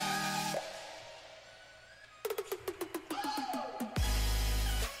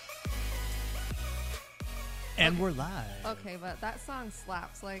And we're live. Okay, but that song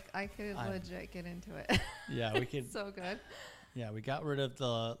slaps. Like, I could legit get into it. Yeah, we could. So good. Yeah, we got rid of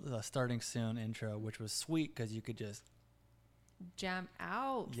the starting soon intro, which was sweet because you could just jam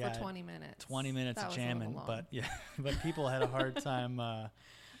out for 20 minutes. 20 minutes of jamming, but but people had a hard time.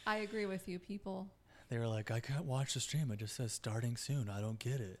 I agree with you, people. They were like, I can't watch the stream. It just says starting soon. I don't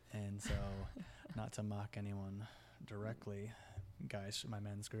get it. And so, not to mock anyone directly, guys from my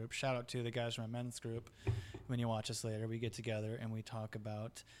men's group. Shout out to the guys from my men's group. When you watch us later, we get together and we talk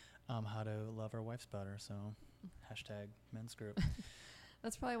about how to love our wives better. So, hashtag men's group.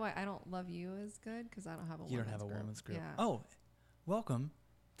 That's probably why I don't love you as good, because I don't have a women's group. You don't have a women's group. Yeah. Oh, welcome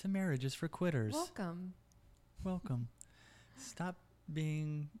to Marriages for Quitters. Welcome. Stop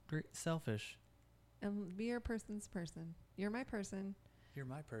being selfish. And be your person's person. You're my person. You're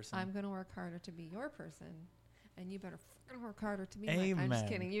my person. I'm going to work harder to be your person. And you better fucking work harder to be Amen. mine. I'm just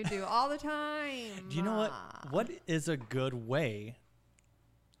kidding. You do all the time. Do you know what? What is a good way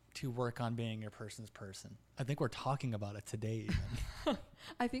to work on being your person's person? I think we're talking about it today even.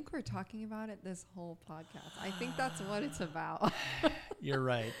 I think we're talking about it this whole podcast. I think that's what it's about. You're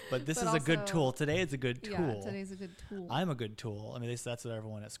right. But this is a good tool. Today is a good tool. Yeah, today's a good tool. I'm a good tool. I mean, that's what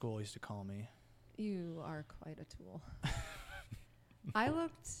everyone at school used to call me. You are quite a tool. I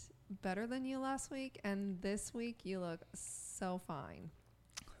looked better than you last week, and this week you look so fine.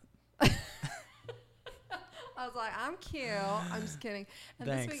 I was like, I'm cute. I'm just kidding. And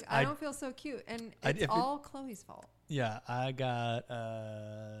Thanks. This week I don't feel so cute, and it's all Chloe's fault. Yeah, I got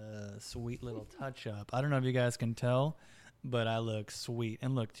a sweet little touch up. I don't know if you guys can tell, but I look sweet.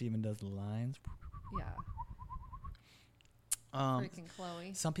 And look, she even does the lines. Yeah. Freaking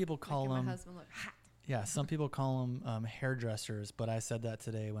Chloe. Some people call them. My husband look hot. Yeah, some people call them hairdressers, but I said that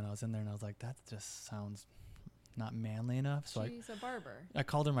today when I was in there, and I was like, that just sounds not manly enough. So she's a barber. I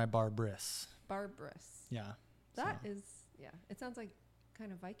called her my barbress. Barbress. Yeah. That is, it sounds like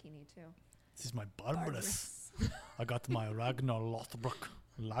kind of Viking-y too. This is my barbress. I got my Ragnar Lothbrok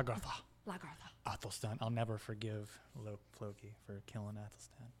Lagartha. Athelstan. I'll never forgive Floki for killing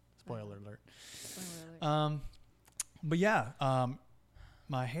Athelstan. Spoiler alert. But yeah,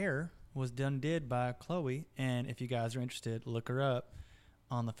 my hair was did by Chloe, and if you guys are interested, look her up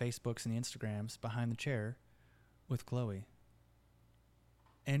on the Facebooks and the Instagrams, Behind the Chair with Chloe.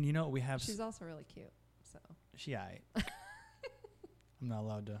 And you know we have. She's also really cute. So. I'm not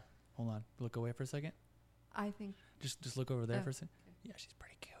allowed to. Hold on. Look away for a second. I think. Just look over there for a second. Okay. Yeah, she's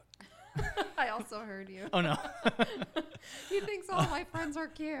pretty cute. I also heard you. Oh no. He thinks all my friends are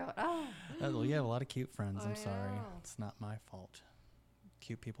cute. Oh. Well, you have a lot of cute friends. I'm sorry. know. It's not my fault.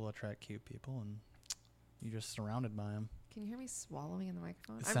 Cute people attract cute people, and you're just surrounded by them. Can you hear me swallowing in the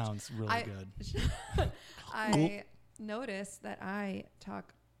microphone? It sounds really good. I noticed that I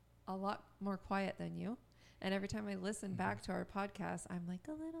talk a lot more quiet than you. And every time I listen back to our podcast, I'm like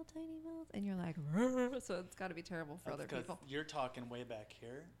a little tiny mouth, and you're like, so it's got to be terrible for other people. You're talking way back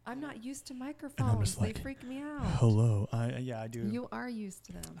here. I'm not used to microphones. They freak me out. Hello. I do. You are used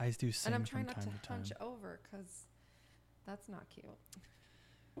to them. I do sing. And I'm trying not to time. hunch over because that's not cute.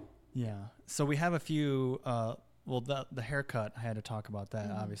 Yeah. So we have a few. The haircut. I had to talk about that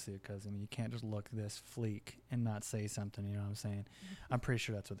obviously because you can't just look this fleek and not say something. You know what I'm saying? I'm pretty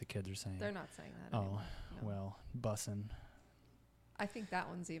sure that's what the kids are saying. They're not saying that. Oh, anymore. No. Well, bussin'. I think that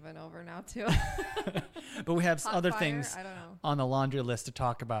one's even over now too. But we have other things I don't know. on the laundry list to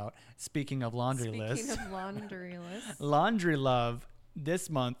talk about. Speaking of laundry list. Speaking of laundry list. Laundry Love this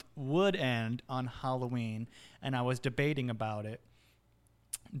month would end on Halloween, and I was debating about it,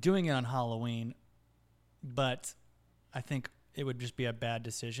 doing it on Halloween, but I think it would just be a bad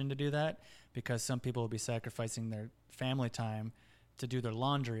decision to do that because some people will be sacrificing their family time to do their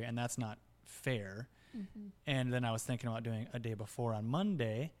laundry, and that's not fair. Mm-hmm. And then I was thinking about doing a day before on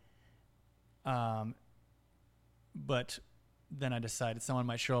Monday, but then I decided someone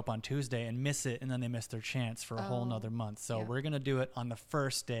might show up on Tuesday and miss it, and then they miss their chance for a whole nother month. So we're going to do it on the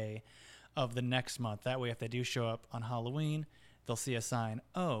first day of the next month. That way, if they do show up on Halloween, they'll see a sign,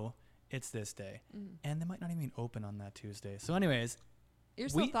 oh, it's this day. And they might not even open on that Tuesday. So anyways. You're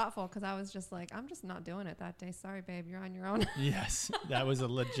so thoughtful because I was just like, I'm just not doing it that day. Sorry, babe. You're on your own. Yes. That was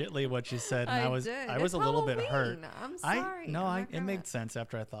legitly what you said. And I was it's a little bit hurt. I'm sorry. It made sense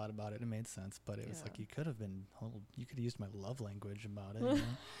after I thought about it. It made sense. But it was like you could have used my love language about it. You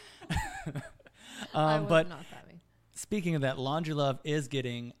know? But not that way. Speaking of that, Laundry Love is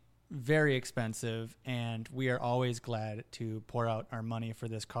getting very expensive, and we are always glad to pour out our money for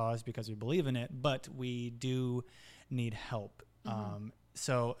this cause because we believe in it, but we do need help.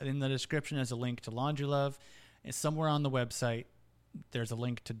 So in the description is a link to Laundry Love. Somewhere on the website, there's a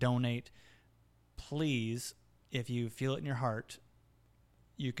link to donate. Please if you feel it in your heart,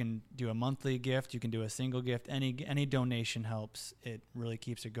 you can do a monthly gift. You can do a single gift. Any donation helps. It really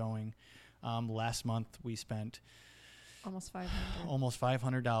keeps it going. Last month we spent almost $500. Almost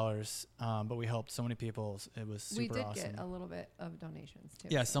 $500, but we helped so many people. It was super awesome. We did get a little bit of donations too.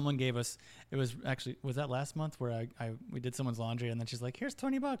 Yeah, someone gave us. It was actually, was that last month where we did someone's laundry and then she's like, "Here's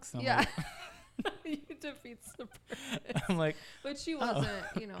 $20." And yeah. Like, you defeats the purpose. I'm like, but she wasn't,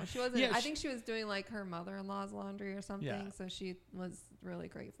 she wasn't. Yeah, I think she was doing like her mother-in-law's laundry or something. Yeah. So she was really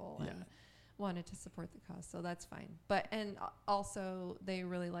grateful Yeah. and wanted to support the cause. So that's fine. But, and also they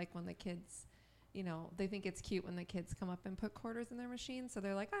really like when the kids, they think it's cute when the kids come up and put quarters in their machine. So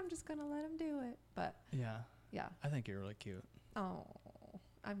they're like, I'm just going to let them do it. But yeah. I think you're really cute. Oh,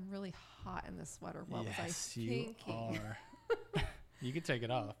 I'm really hot in this sweater. What was I Yes, thinking? you are. You can take it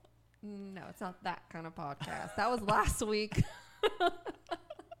off. No, it's not that kind of podcast. That was last week.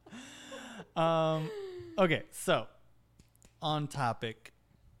 Okay, so on topic,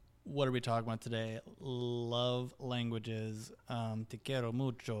 what are we talking about today? Love languages. Te quiero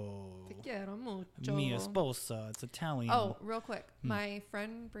mucho. Te quiero mucho. Mi esposa. It's Italian. Oh, real quick. My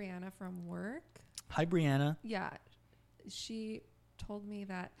friend Brianna from work. Hi, Brianna. Yeah. She told me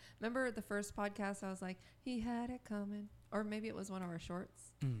that. Remember the first podcast? I was like, he had it coming. Or maybe it was one of our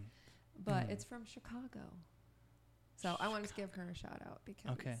shorts. But it's from Chicago. So I wanted to give her a shout out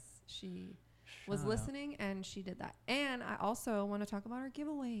because she was listening and she did that. And I also want to talk about our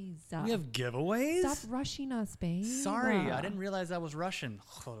giveaways. We have giveaways? Stop rushing us, babe. Sorry, I didn't realize I was Russian.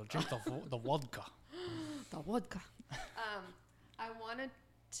 Drink the vodka. The vodka. I wanted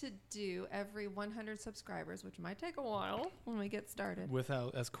to do every 100 subscribers, which might take a while when we get started.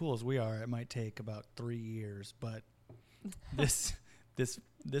 Without, as cool as we are, it might take about 3 years, but this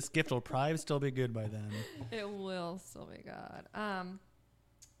gift will probably still be good by then. It will still be good.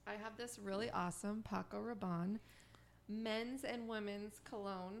 I have this really awesome Paco Rabanne men's and women's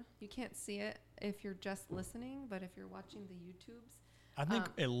cologne. You can't see it if you're just listening, but if you're watching the YouTubes, I think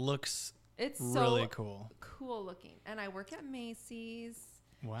it looks it's really so cool looking. And I work at Macy's.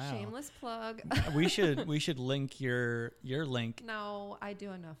 Wow. Shameless plug. we should link your link. No, I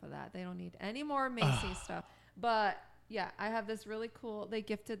do enough of that. They don't need any more Macy's stuff. But yeah, I have this really cool. They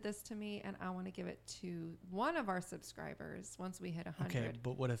gifted this to me, and I want to give it to one of our subscribers once we hit 100. Okay,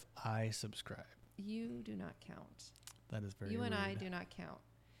 but what if I subscribe? You do not count. That is very You and rude. I do not count.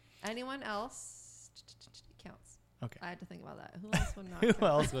 Anyone else counts. Okay. I had to think about that. Who else would not Who count?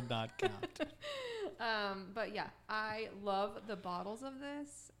 else would not count? But yeah, I love the bottles of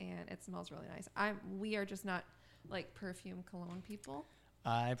this, and it smells really nice. We are just not like perfume cologne people.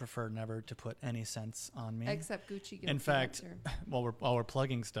 I prefer never to put any scents on me. Except Gucci. In fact, while we're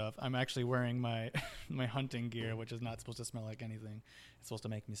plugging stuff, I'm actually wearing my my hunting gear, which is not supposed to smell like anything. It's supposed to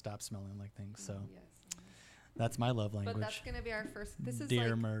make me stop smelling like things. So yes. that's my love language. But that's gonna be our first. This is Dear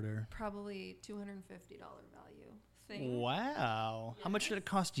like murder. probably $250 value thing. Wow. Yes. How much did it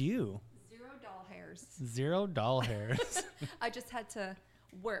cost you? $0 $0 hairs. I just had to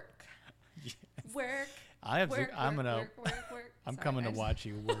work. Yes. Work. I'm Sorry, coming to watch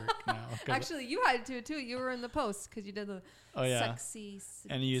you work now. Actually, you had to too. You were in the post because you did the sexy.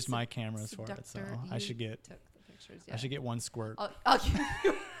 And you used my cameras for it, so I should get. Took the pictures. I should get one squirt. I'll give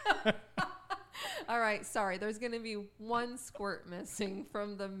you. All right, sorry. There's gonna be one squirt missing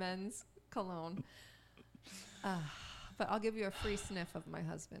from the men's cologne, but I'll give you a free sniff of my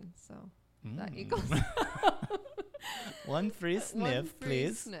husband. So that equals. One free sniff, One free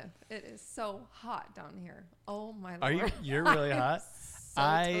please. Sniff. It is so hot down here. Oh my Are lord. you're really hot? So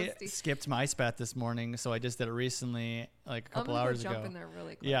I toasty. skipped my ice bath this morning, so I just did it recently, like a couple I'm gonna hours jump ago. in there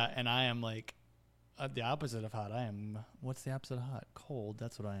really quick. Yeah, and I am like the opposite of hot. I am. What's the opposite of hot? Cold.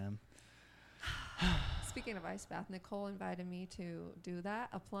 That's what I am. Speaking of ice bath, Nicole invited me to do that,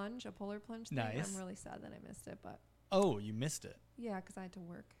 a polar plunge thing. Nice. I'm really sad that I missed it, but Oh, you missed it. yeah, because I had to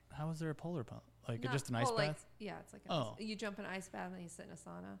work. How is there a polar pump? Like Not- just an ice well, bath? like, yeah, it's like Oh. you jump in an ice bath and you sit in a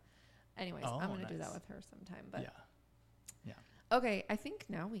sauna. Anyways, Oh, I'm going to do that nice. with her sometime. But Yeah. okay, I think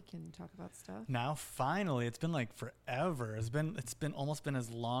now we can talk about stuff. Now finally, it's been like forever. It's been almost been as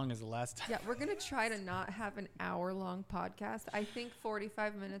long as the last time. Yeah, we're going to try to not have an hour-long podcast. I think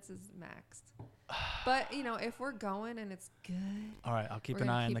 45 minutes is maxed. But, if we're going and it's good. All right, I'll keep We're an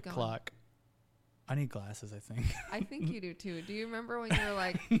gonna eye on the keep going. clock. I need glasses, I think. I think you do too. Do you remember when you were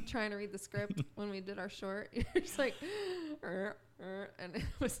like trying to read the script when we did our short? You're just like, and it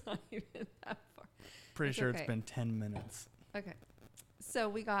was not even that far. Pretty It's sure okay. it's been 10 minutes. Okay. So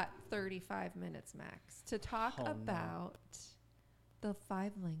we got 35 minutes max to talk Oh, no. about the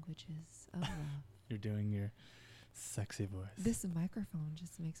 5 languages of love. You're doing your Sexy voice. This microphone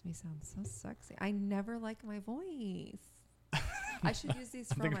just makes me sound so sexy. I never like my voice. I should use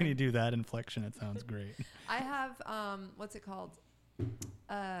these I for think my... when you do that inflection, it sounds great. I have, what's it called?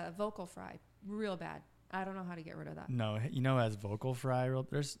 Vocal fry. Real bad. I don't know how to get rid of that. No, as vocal fry,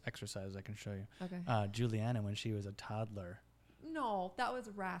 there's exercises I can show you. Okay. Juliana, when she was a toddler. No, that was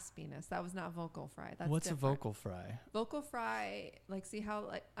raspiness. That was not vocal fry. That's What's different. a vocal fry? Vocal fry, like, see how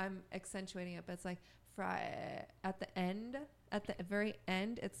like I'm accentuating it, but it's like fry at the end, at the very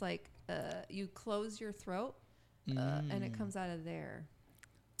end. It's like you close your throat and it comes out of there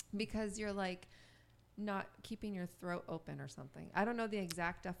because you're like not keeping your throat open or something. I don't know the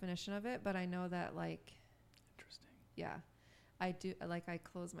exact definition of it, but I know that like. Interesting. Yeah, I do. Like I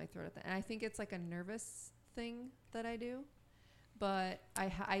close my throat at the end. I think it's like a nervous thing that I do. But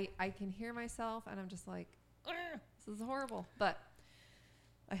I can hear myself and I'm just like, this is horrible. But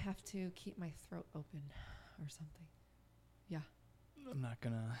I have to keep my throat open or something. Yeah.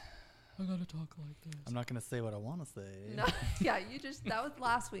 I gotta talk like this. I'm not gonna say what I want to say. No, yeah, that was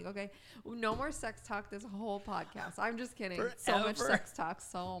last week. Okay. No more sex talk this whole podcast. I'm just kidding. Forever. So much sex talk,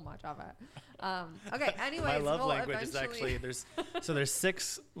 so much of it. Okay. Anyways, my love language is actually there's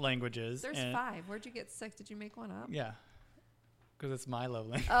 6 languages. There's 5. Where'd you get 6? Did you make one up? Yeah. Because it's my love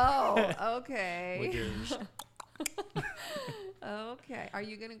language. Oh, okay. Yours. Okay. Are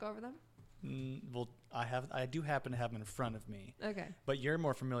you going to go over them? Well, I do happen to have them in front of me. Okay. But you're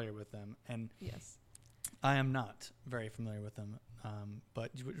more familiar with them, and yes, I am not very familiar with them. But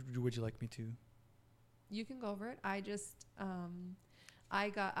would you like me to? You can go over it. I just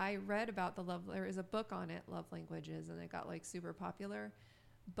I read about there is a book on it, Love Languages, and it got like super popular.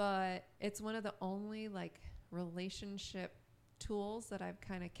 But it's one of the only like relationship tools that I've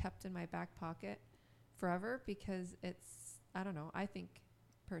kind of kept in my back pocket forever because I don't know, I think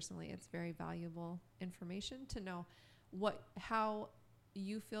personally it's very valuable information to know how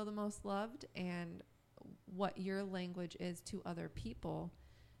you feel the most loved and what your language is to other people,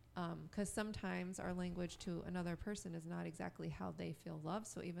 because sometimes our language to another person is not exactly how they feel loved.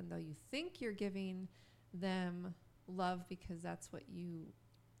 So even though you think you're giving them love because that's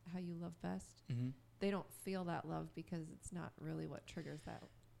how you love best, they don't feel that love because it's not really what triggers that.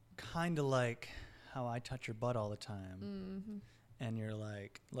 Kind of like how I touch your butt all the time. And you're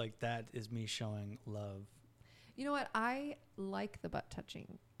like that is me showing love. You know what? I like the butt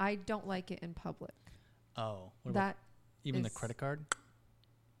touching. I don't like it in public. Oh. That even the credit card?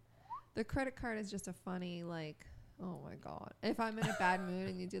 The credit card is just a funny, like, oh my God. If I'm in a bad mood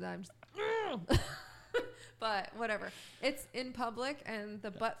and you do that, I'm just... But whatever. It's in public, and the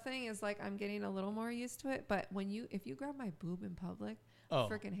butt thing is like I'm getting a little more used to it. But if you grab my boob in public, I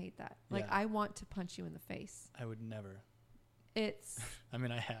freaking hate that. Like I want to punch you in the face. I would never. I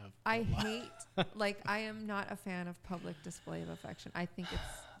mean, I have. I hate, like, I am not a fan of public display of affection. I think it's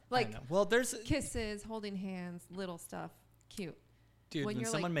like, well, there's kisses, holding hands, little stuff, cute. Dude, when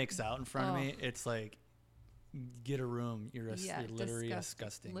someone makes out in front of me, it's like, get a room. You're literally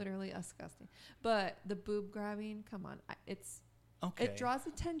disgusting. Literally disgusting. But the boob grabbing, come on. It draws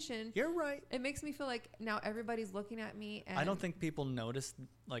attention. You're right. It makes me feel like now everybody's looking at me. And I don't think people notice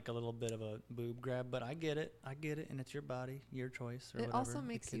like a little bit of a boob grab, but I get it. And it's your body, your choice, or it whatever. It also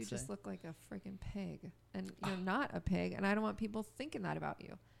makes you just look like a freaking pig. And you're not a pig. And I don't want people thinking that about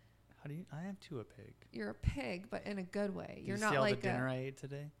you. I am too a pig. You're a pig, but in a good way. You're not see all like the dinner I ate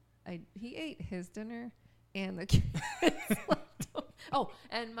today? He ate his dinner and the kids leftover. Oh,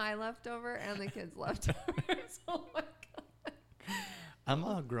 and my leftover and the kids' leftovers. Oh my God. I'm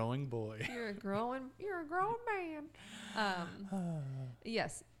a growing boy. You're a grown man.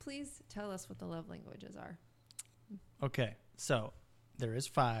 Yes, please tell us what the love languages are. Okay, so there is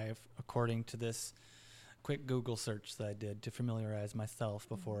 5 according to this quick Google search that I did to familiarize myself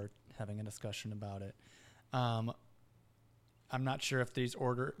before having a discussion about it. I'm not sure if the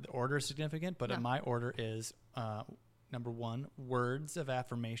order is significant, but my order is number 1, words of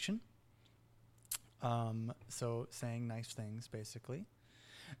affirmation. So saying nice things, basically.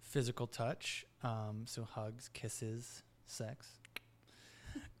 Physical touch, so hugs, kisses, sex.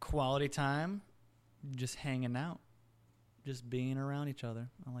 Quality time, just hanging out, just being around each other.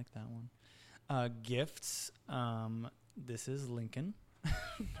 I like that one. Gifts, this is Lincoln,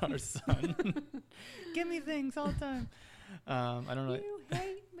 our son. Give me things all the time. I don't know. You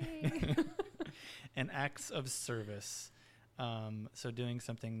hate me. And acts of service. So doing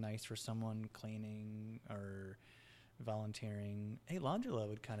something nice for someone, cleaning or volunteering. Hey, laundry load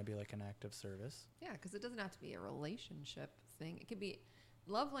would kind of be like an act of service. Yeah, because it doesn't have to be a relationship thing. It could be,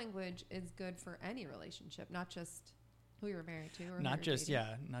 love language is good for any relationship, not just Who you're married to, or who Not you're just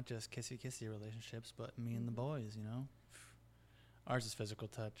dating. not just kissy relationships, but me and the Mhm. boys. Ours is physical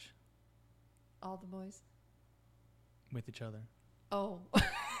touch All the boys. with each other. Oh,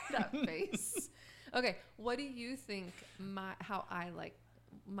 that face. Okay, what do you think how I like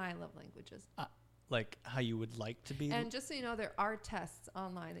my love languages? Like how you would like to be. And just so you know, there are tests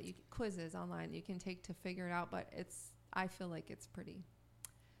online quizzes online you can take to figure it out, but I feel like it's pretty,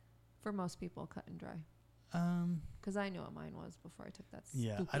 for most people, cut and dry. Because I knew what mine was before I took that.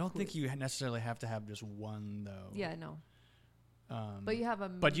 Yeah, I don't think quiz. you necessarily have to have just one though. Yeah, no. But you have a.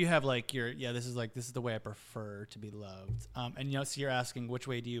 But you have like this is the way I prefer to be loved. And so you're asking which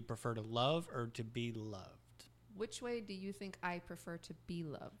way do you prefer to love or to be loved? Which way do you think I prefer to be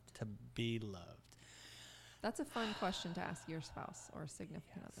loved? To be loved. That's a fun question to ask your spouse or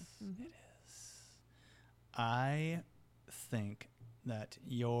significant other. Mm-hmm. It is. I think that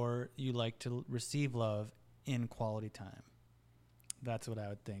you like to receive love in quality time. That's what I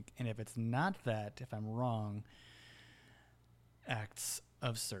would think. And if it's not that, if I'm wrong, acts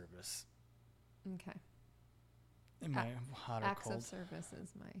of service. Okay. Am I hot or Acts cold? of service is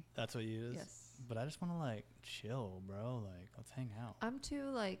my. That's what you use? Yes. But I just want to like chill, bro. Like, let's hang out. I'm too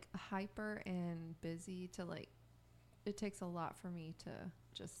like hyper and busy to like. It takes a lot for me to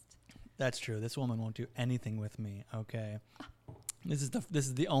just. That's true. This woman won't do anything with me. Okay. This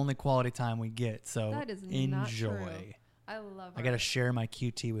is the only quality time we get. So That is enjoy. not true. I love. I got to share my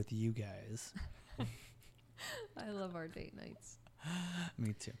QT with you guys. I love our date nights.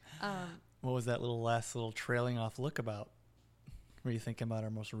 Me too. What was that last little trailing off look about? Were you thinking about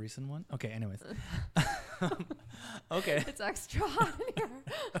our most recent one? Okay, anyways. Okay. It's extra hot in here.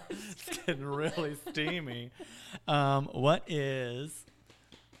 It's getting really steamy. What is...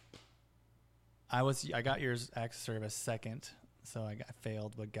 I got yours acts of service second, so I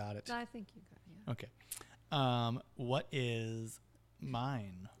failed but got it. I think you got it. Yeah. Okay. What is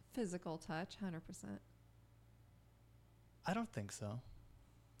mine? Physical touch, 100%. I don't think so.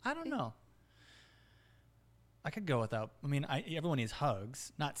 I don't know. I could go without. I mean, everyone needs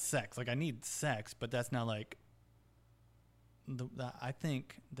hugs, not sex. Like I need sex, but that's not like. I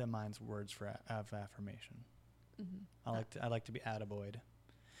think that mine's words of affirmation. Mm-hmm. I like to be attaboyed,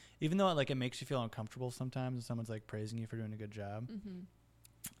 even though it makes you feel uncomfortable sometimes when someone's like praising you for doing a good job. Mm-hmm.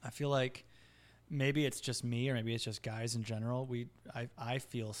 I feel like maybe it's just me, or maybe it's just guys in general. I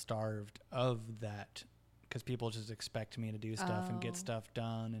feel starved of that. Because people just expect me to do stuff and get stuff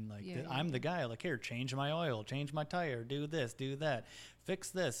done, and I'm the guy. Like, here, change my oil, change my tire, do this, do that, fix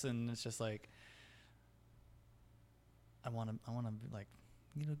this, and it's just like, I want to be like,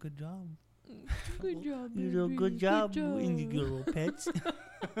 you do a good job. Good job. You do a good job, you little pets.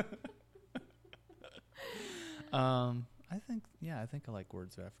 I think I like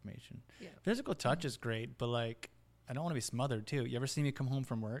words of affirmation. Yeah. Physical touch is great, but like, I don't want to be smothered too. You ever see me come home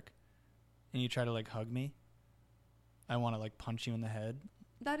from work, and you try to like hug me? I want to like punch you in the head.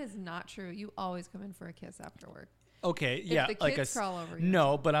 That is not true. You always come in for a kiss after work. Okay, If yeah, the like kids crawl over you.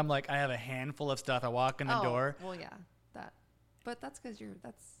 no, but I'm like I have a handful of stuff. I walk in the door. Well, yeah, that. But that's because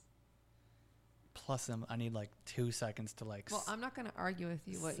that's. Plus, I need like 2 seconds to like. Well, I'm not going to argue with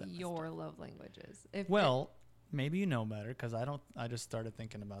you what your love language is. Maybe you know better because I don't. I just started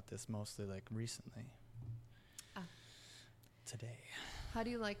thinking about this mostly like recently. Today. How do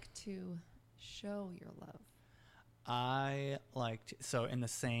you like to show your love? I like to, so in the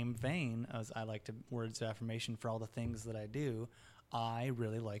same vein as I like to words of affirmation for all the things that I do, I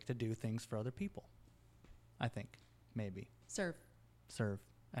really like to do things for other people. I think maybe Serve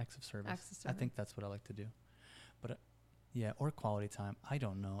acts of service. Acts of I service. think that's what I like to do. But yeah, or quality time. I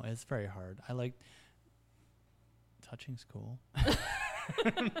don't know. It's very hard. I like touching's cool.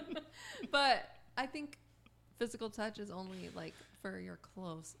 But I think physical touch is only like for your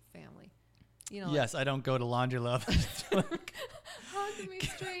close family. You know, Yes, I don't go to Laundry Love. hug me,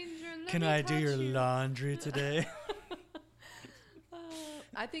 stranger. Let Can me I do touch your you. laundry today?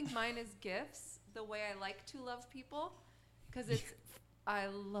 I think mine is gifts. The way I like to love people, because I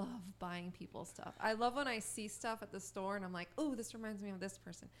love buying people stuff. I love when I see stuff at the store and I'm like, oh, this reminds me of this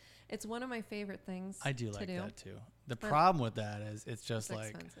person. It's one of my favorite things. I do to like do. that too. The problem with that is it's just It's like,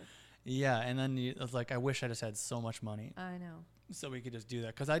 expensive. yeah, and then it's like I wish I just had so much money I know. so we could just do that.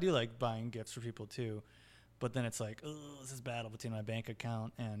 Because I do like buying gifts for people too, but then it's like, oh, this is battle between my bank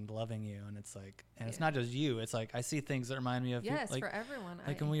account and loving you, and it's like, and it's not just you. It's like I see things that remind me of Yes, like, for everyone.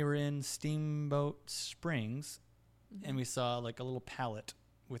 like when we were in Steamboat Springs, and we saw like a little pallet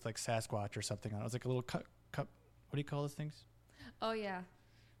with like Sasquatch or something on it. It was like a little cup. What do you call those things? Oh yeah, I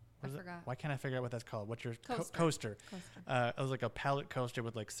What is it? forgot. Why can't I figure out what that's called? What's your Coaster. coaster? Coaster. It was like a pallet coaster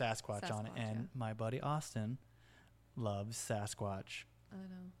with like Sasquatch on it, Sasquatch, and yeah. my buddy Austin loves Sasquatch I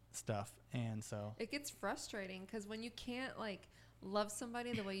know. stuff. And so, It gets frustrating because when you can't like love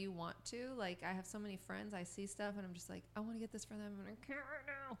somebody the way you want to, like I have so many friends, I see stuff and I'm just like, I want to get this for them and I can't right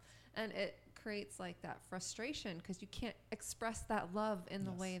now. And it creates like that frustration because you can't express that love in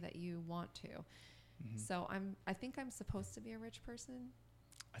the Yes. way that you want to. So I think I'm supposed to be a rich person.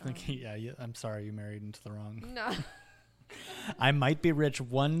 I think, yeah, I'm sorry you married into the wrong. No. I might be rich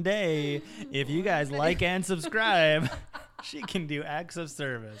one day. If you guys like and subscribe, she can do acts of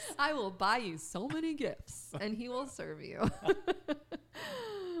service. I will buy you so many gifts and he will serve you.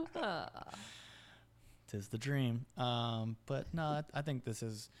 Tis the dream. But no, I think this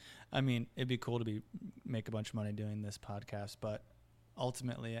is, I mean, it'd be cool to make a bunch of money doing this podcast, but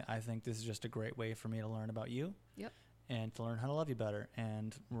ultimately I think this is just a great way for me to learn about you. Yep. And to learn how to love you better.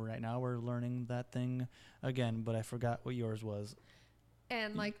 And right now we're learning that thing again, but I forgot what yours was.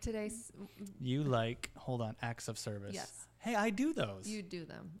 And like today's, You like, hold on, acts of service. yes, Hey, I do those. you do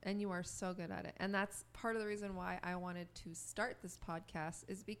them and you are so good at it. And that's part of the reason why I wanted to start this podcast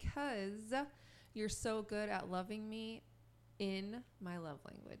is because you're so good at loving me in my love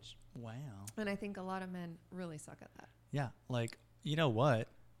language. Wow. And I think a lot of men really suck at that. Yeah. Like, you know what?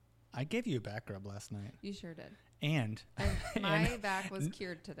 I gave you a back rub last night. You sure did. And And my back was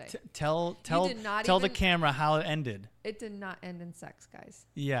cured today. tell did not the even- camera how it ended. It did not end in sex, guys.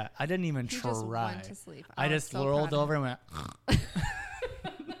 Yeah, I didn't even He try. just went to sleep. I was just so rolled proud of over him. and went,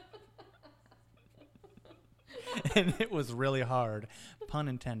 and it was really hard, pun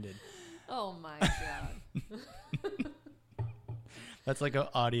intended. Oh my God. That's like an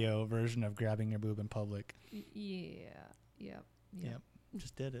audio version of grabbing your boob in public. Yeah. Yep. Yep,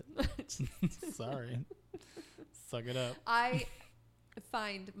 just did it. Sorry, suck it up. I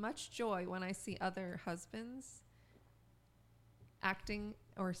find much joy when I see other husbands acting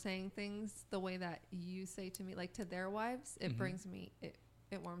or saying things the way that you say to me, like to their wives. It Mhm. brings me, it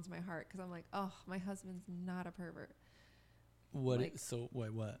warms my heart because I'm like, oh, my husband's not a pervert. What? Like-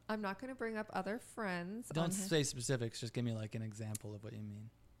 Wait, what? I'm not going to bring up other friends. on Don't his- say specifics. Just give me like an example of what you mean.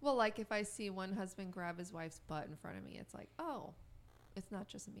 Well, like if I see one husband grab his wife's butt in front of me, it's like, oh, it's not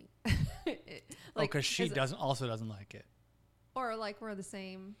just me. Because she also doesn't like it. Or like we're the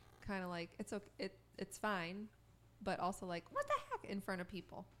same kind of like it's okay, it's fine, but also like what the heck in front of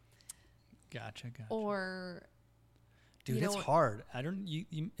people. Gotcha. Or Dude, you know it's what- hard. I don't.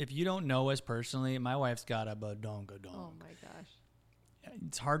 You if you don't know us personally, my wife's got a badonga dong. oh my gosh,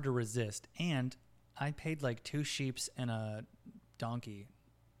 It's hard to resist. And I paid like 2 sheeps and a donkey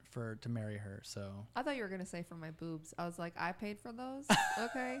to marry her. So I thought you were gonna say for my boobs. I was like, I paid for those.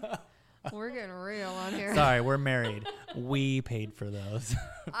 Okay, we're getting real on here. sorry, we're married. We paid for those.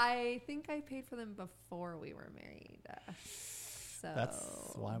 I think I paid for them before we were married. So That's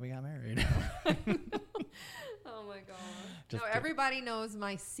why we got married. Oh my god. Just No, kidding. everybody knows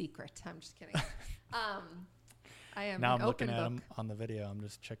my secret. I'm just kidding. I am Now an I'm looking open at book. them on the video. I'm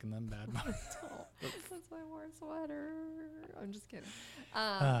just checking them bad. Oh, that's why I wore a sweater. I'm just kidding.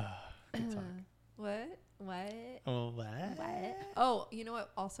 Good talk. What? Oh, what? Oh, you know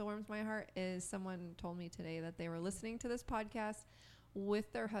what also warms my heart is someone told me today that they were listening to this podcast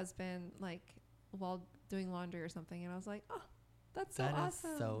with their husband, like while doing laundry or something. And I was like, oh, that's so That is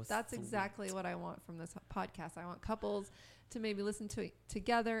awesome. so That's sweet. exactly what I want from this podcast. I want couples to maybe listen to it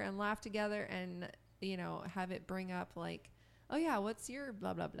together and laugh together and, you know, have it bring up like, oh yeah, what's your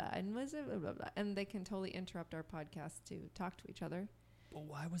blah, blah, blah. And what's it blah, blah, blah. And they can totally interrupt our podcast to talk to each other. But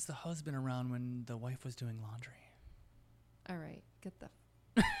why was the husband around when the wife was doing laundry? All right. Get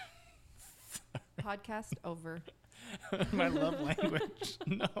the podcast over. My love language.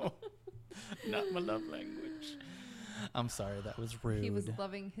 No, not my love language. I'm sorry, that was rude. He was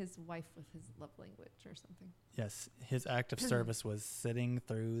loving his wife with his love language or something. Yes, his act of service was sitting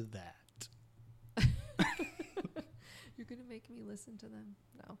through that. You're going to make me listen to them?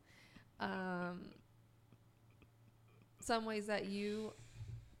 No. Some ways that you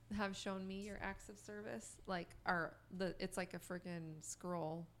have shown me your acts of service, like it's like a freaking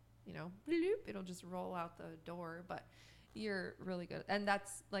scroll, you know, bloop, it'll just roll out the door, but you're really good. And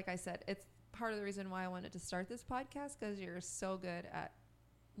that's, like I said, it's part of the reason why I wanted to start this podcast, because you're so good at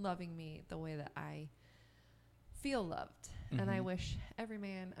loving me the way that I feel loved. And I Mhm. wish every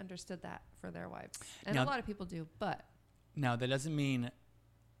man understood that for their wives. And Now- a lot of people do, but Now, that doesn't mean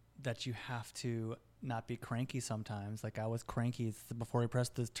that you have to not be cranky sometimes. Like, I was cranky before we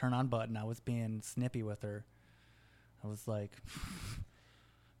pressed the turn on button. I was being snippy with her. I was like,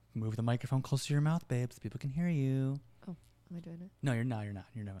 move the microphone closer to your mouth, babe, so people can hear you. am I doing it? No, you're not.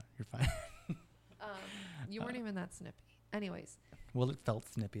 You're fine. You weren't even that snippy. Anyways, Well, it felt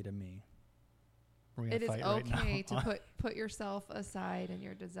snippy to me. We're gonna it is fight right now. okay to put yourself aside and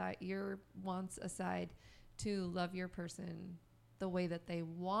your wants aside to love your person the way that they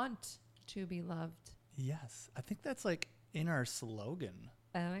want to be loved. Yes, I think that's like in our slogan.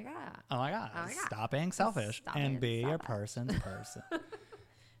 Oh my God. Oh my God! Oh my God. Stop being selfish Stop and being be your selfish. person's person.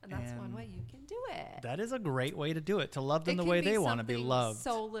 And that's one And way you can do it. That is a great way to do it. To love them It the can way be they want to be something loved.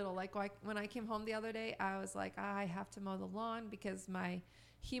 So little. Like when I came home the other day, I was like, I have to mow the lawn because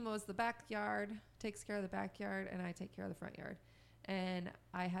he mows the backyard, takes care of the backyard, and I take care of the front yard. And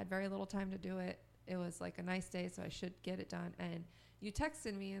I had very little time to do it. It was like a nice day, so I should get it done. And you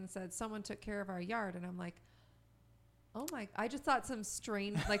texted me and said someone took care of our yard, and I'm like, oh my! I just thought some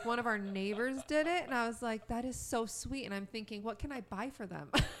strange, like one of our neighbors did it, and I was like, that is so sweet. And I'm thinking, what can I buy for them?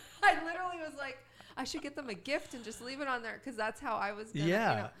 I literally was like, I should get them a gift and just leave it on there because that's how I was gonna,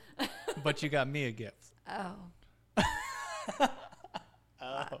 Yeah. you know. But you got me a gift. Oh.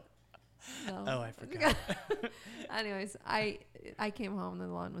 Oh. No. Oh, I forgot. Anyways, I came home, the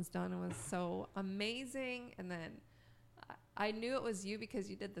lawn was done. It was so amazing. And then I knew it was you because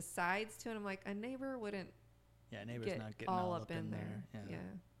you did the sides too. And I'm like, a neighbor wouldn't Yeah, neighbors get not getting all up in there. there. Yeah.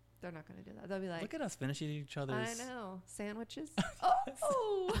 They're not going to do that. They'll be like, Look at us finishing each other's. I know. Sandwiches?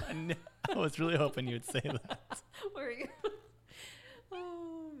 Oh! I was really hoping you'd say that. Where are you?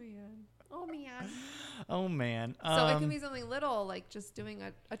 Oh, man. Oh, man. Oh, man. So it can be something little, like just doing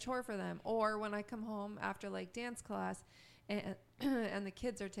a chore for them. Or when I come home after like dance class and and the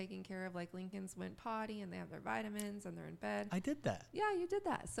kids are taking care of, like Lincoln's went potty and they have their vitamins and they're in bed. I did that. Yeah, you did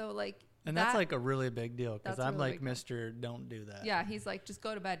that. So like, And that's like a really big deal because That's a I'm really like, big deal. Mr. Don't do that. yeah, he's like, just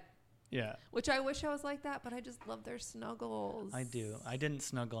go to bed. Yeah, Which I wish I was like that, but I just love their snuggles. I do. I didn't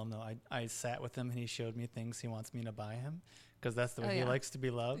snuggle him though. I sat with him and he showed me things he wants me to buy him because that's the way he yeah. likes to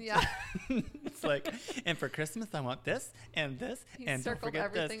be loved. Yeah. It's like, and for Christmas I want this and this He and don't circled forget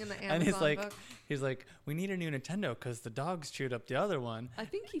everything this. in the Amazon And book. he's like, we need a new Nintendo because the dogs chewed up the other one. I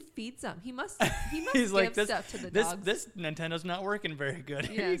think he feeds them. He must He's give like, stuff to the this dogs. this Nintendo's not working very good.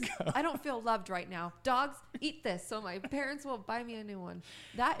 Here Yes. you go. I don't feel loved right now. Dogs, eat this so my parents will buy me a new one.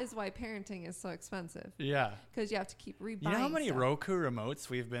 That is why parenting is so expensive Yeah. because you have to keep rebuying. You know how many stuff. Roku remotes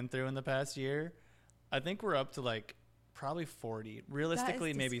we've been through in the past year? I think we're up to like probably 40.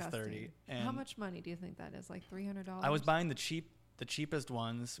 Realistically, maybe disgusting. 30. And How much money do you think that is? Like $300? I was buying the cheapest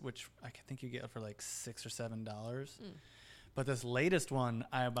ones, which I think you get for like $6 or $7. But this latest one,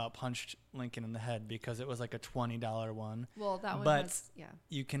 I about punched Lincoln in the head because it was like a $20 one. Well, that one but has, yeah.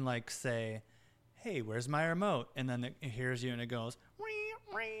 you can like say, "Hey, where's my remote?" And then it hears you and it goes,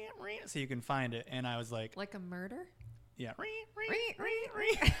 so you can find it. And I was like, Like a murder? yeah.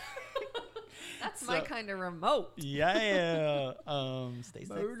 That's my kind of remote. Yeah. Stay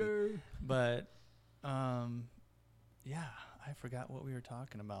sexy. Murder. But, yeah, I forgot what we were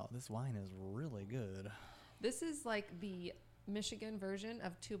talking about. This wine is really good. This is like the Michigan version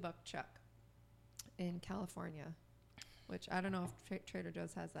of $2 Chuck in California, which I don't know if Trader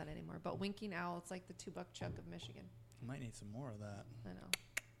Joe's has that anymore. But Winking Owl, it's like the $2 Chuck of Michigan. Might need some more of that. I know,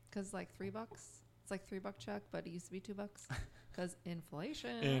 because like $3. It's like $3 Chuck, but it used to be $2 because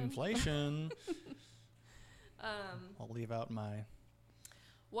inflation. Inflation. I'll leave out my.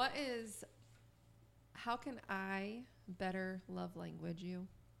 How can I better love language you?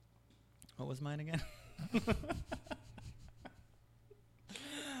 What was mine again?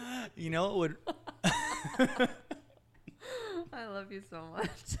 You know, it would. I love you so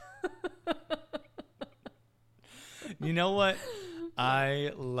much. You know what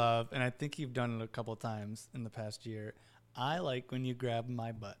I love, and I think you've done it a couple times in the past year. I like when you grab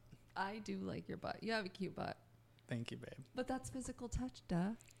my butt. I do like your butt. You have a cute butt. Thank you, babe. But that's physical touch,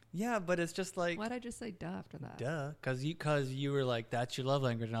 duh. Yeah, but it's just like, Why'd I just say duh after that? duh, because you were like, that's your love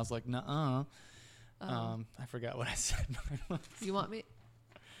language, and I was like, nuh-uh. I forgot what I said. You want me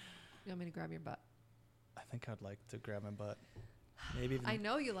to grab your butt? I think I'd like to grab my butt. Maybe even, I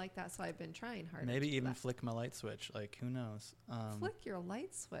know you like that, so I've been trying hard. maybe to do even that. flick my light switch. Like, who knows? Flick your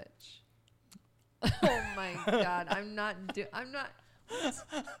light switch. Oh my God. I'm not.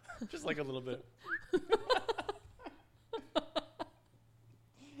 Just like a little bit.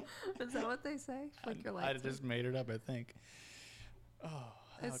 Is that what they say? Flick your I light switch. just made it up, I think. Oh,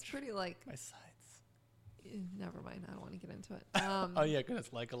 It's ouch. pretty like. My sides. Never mind. I don't want to get into it. Oh, yeah, because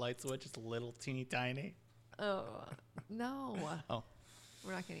it's like a light switch. It's a little teeny tiny. Oh no. Oh.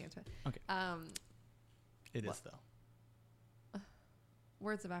 We're not getting into it. Okay. It What? is, though.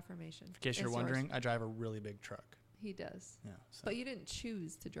 Words of affirmation. In case you're It's yours. wondering, I drive a really big truck. He does. Yeah. So But you didn't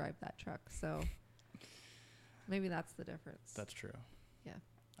choose to drive that truck, so maybe that's the difference. that's true. Yeah.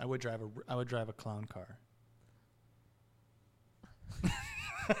 I would drive a clown car.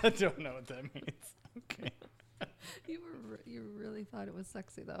 I don't know what that means. Okay. You really thought it was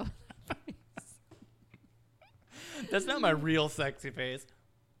sexy though. That's not my real sexy face.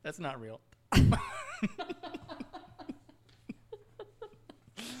 That's not real.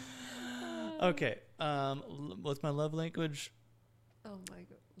 Okay. What's my love language? Oh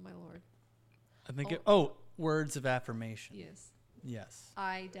my lord. I think Oh. words of affirmation. Yes. Yes.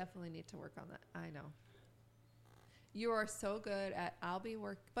 I definitely need to work on that. I know. You are so good at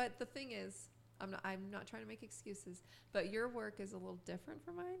but the thing is, I'm not trying to make excuses, but your work is a little different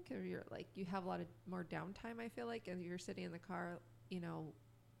from mine because you're like you have a lot of more downtime. I feel like, and you're sitting in the car, you know.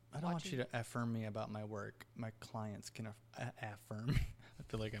 I don't want you to affirm me about my work. My clients can affirm. I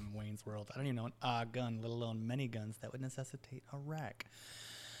feel like I'm in Wayne's World. I don't even know an gun, let alone many guns that would necessitate a rack.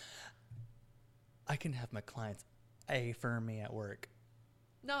 I can have my clients affirm me at work.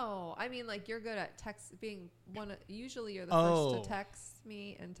 No, I mean like you're good at usually you're the first to text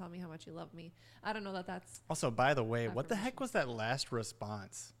me and tell me how much you love me. I don't know that's. Also, by the way, what the heck was that last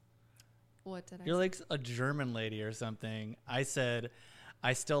response? What did I You're say? like a German lady or something. I said,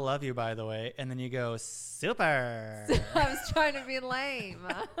 I still love you, by the way. And then you go, super. I was trying to be lame.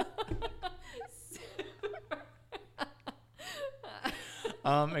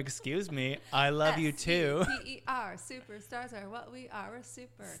 Excuse me. I love you too. S-U-P-E-R. Superstars are what we are. A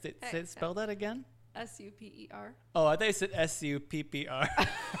super. Spell that again. S-U-P-E-R. Oh, I thought you said S-U-P-P-R.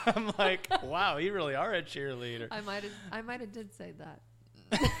 I'm like, wow, you really are a cheerleader. I might have did say that.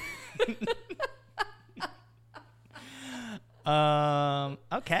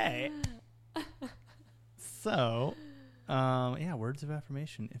 Okay. So, yeah, words of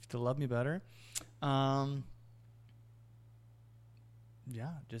affirmation. If to love me better,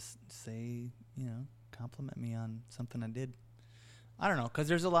 yeah, just say, compliment me on something I did. I don't know, because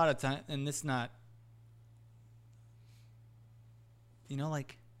there's a lot of time, and this not,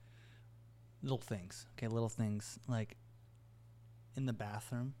 like little things. Okay, little things like in the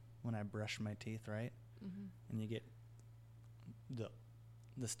bathroom when I brush my teeth, right? Mm-hmm. And you get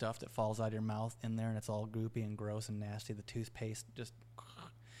the stuff that falls out of your mouth in there, and it's all goopy and gross and nasty. The toothpaste just,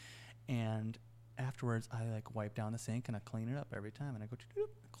 and afterwards I like wipe down the sink and I clean it up every time, and I go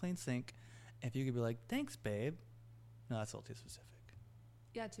clean sink. If you could be like, thanks, babe. No, that's a little too specific.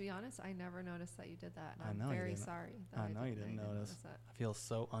 Yeah, to be honest, I never noticed that you did that. I know I'm you very didn't. sorry. I know you didn't notice. I feel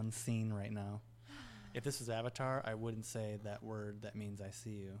so unseen right now. If this was Avatar, I wouldn't say that word that means I see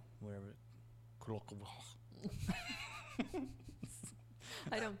you. Whatever.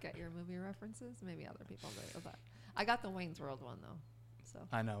 I don't get your movie references. Maybe other people do. But I got the Wayne's World one though. So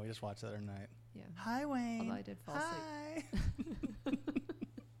I know. We just watched the other night. Yeah. Hi, Wayne. Although I did fall asleep.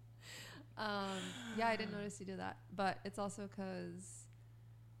 Yeah, I didn't notice you did that. But it's also because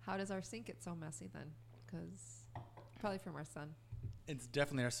how does our sink get so messy then? Because probably from our son. It's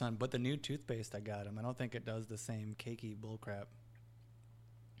definitely our son. But the new toothpaste I got him, I don't think it does the same cakey bullcrap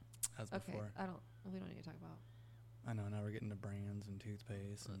as before. We don't need to talk about. I know. Now we're getting to brands and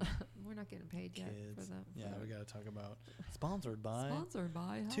toothpaste. And we're not getting paid yet for that. Yeah, we got to talk about sponsored by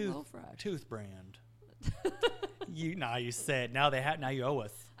HelloFresh. Tooth brand. You said now you owe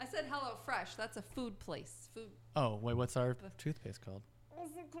us. I said HelloFresh. That's a food place. Food. Oh wait, what's our toothpaste called? Oh,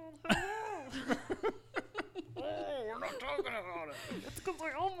 we're not talking about it. It's because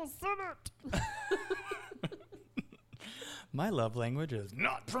I almost said it. My love language is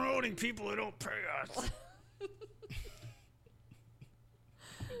not promoting people who don't pay us.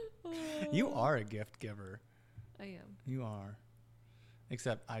 You are a gift giver. I am. You are.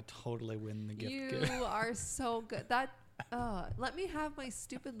 Except I totally win the gift giver. You are so good. Let me have my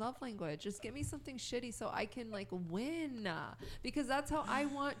stupid love language. Just give me something shitty so I can win. Because that's how I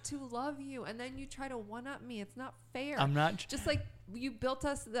want to love you. And then you try to one-up me. It's not fair. I'm not. Just like you built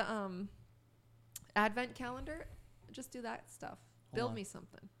us the advent calendar. Just do that stuff. Build me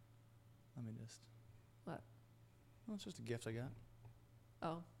something. Let me just. What? Well, it's just a gift I got.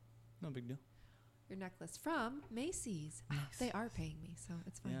 Oh. No big deal. Your necklace from Macy's. They are paying me, so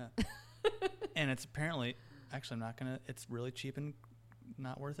it's fine. Yeah. And it's apparently, actually, I'm not going to, it's really cheap and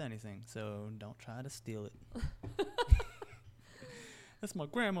not worth anything. So don't try to steal it. That's my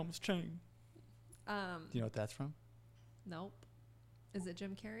grandma's chain. Do you know what that's from? Nope. Is it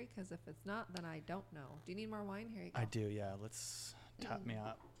Jim Carrey? Because if it's not, then I don't know. Do you need more wine? Here you go. I do, yeah. Let's top me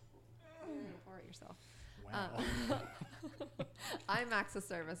up. You're going to pour it yourself. Wow. I'm max of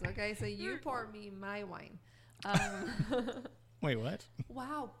service, okay? So you pour me my wine. Wait, what?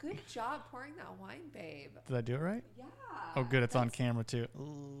 Wow, good job pouring that wine, babe. Did I do it right? Yeah. Oh, good. It's on camera, too.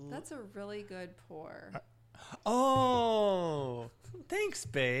 That's a really good pour. Oh, thanks,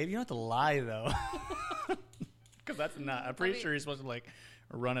 babe. You don't have to lie, though. Because that's not. I'm pretty sure you're supposed to,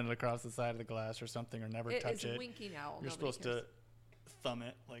 or running it across the side of the glass or something, or never touch it. It is winking owl. You're Nobody supposed cares. to thumb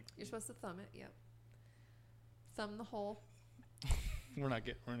it like. You're supposed to thumb it. Yep. Thumb the hole. We're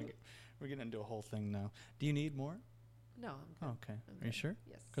getting into a whole thing now. Do you need more? No, I'm good. Oh, okay. I'm Are you good. sure?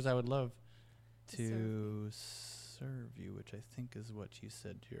 Yes. Because I would love To to serve you, which I think is what you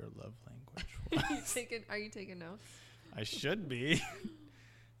said your love language was. Are you taking notes? I should be.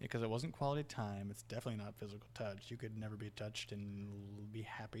 Because it wasn't quality time. It's definitely not physical touch. You could never be touched and be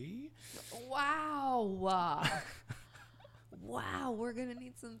happy. Wow. Wow, we're going to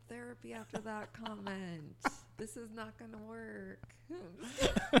need some therapy after that comment. This is not going to work.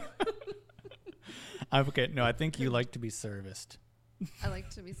 Okay, no, I think you like to be serviced. I like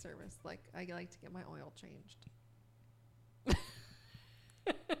to be serviced. Like, I like to get my oil changed.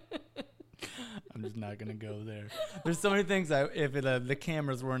 I'm just not gonna go there. There's so many things. If the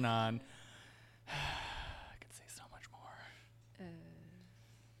cameras weren't on, I could say so much more.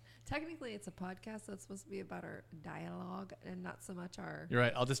 Technically, it's a podcast, so it's supposed to be about our dialogue and not so much our. You're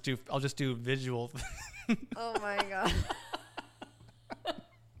right. I'll just do visual. Oh my god.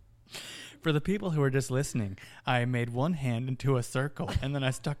 For the people who are just listening, I made one hand into a circle and then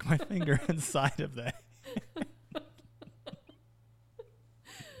I stuck my finger inside of that.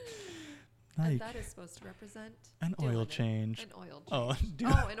 And that is supposed to represent an oil change. An oil change.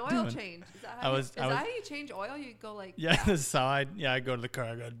 Oh, an oil change. Is that how you change oil? You go like. Yeah, this is how I go to the car.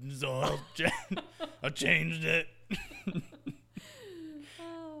 I go, "This oil change. I changed it."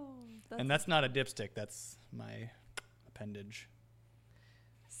 And that's not a dipstick. That's my appendage.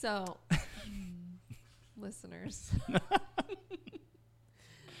 So, listeners,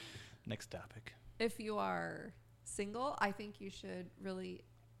 next topic. If you are single, I think you should really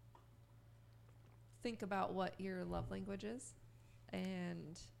think about what your love language is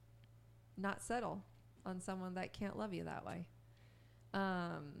and not settle on someone that can't love you that way.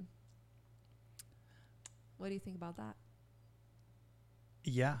 What do you think about that?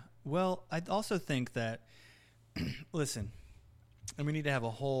 Yeah. Well, I also think that, listen, and we need to have a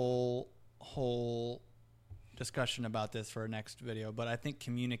whole discussion about this for our next video, but I think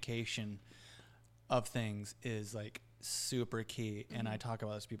communication of things is like super key. Mm-hmm. And I talk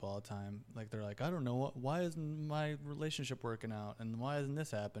about this to people all the time. Like, they're like, I don't know, why isn't my relationship working out? And why isn't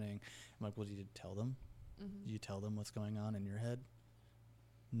this happening? I'm like, well, did you tell them? Mm-hmm. Do you tell them what's going on in your head?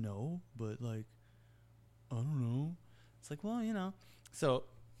 No, but like, I don't know. It's like, well, so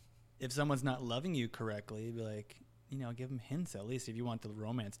if someone's not loving you correctly, be like, give them hints at least. If you want the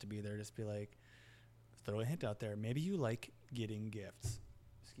romance to be there, just be like, throw a hint out there. Maybe you like getting gifts.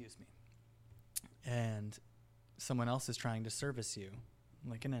 Excuse me. And someone else is trying to service you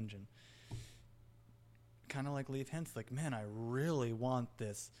like an engine. Kind of like leave hints like, man, I really want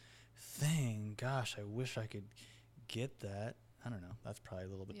this thing. Gosh, I wish I could get that. I don't know. That's probably a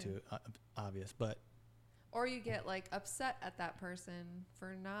little bit too obvious, but. Or you get like upset at that person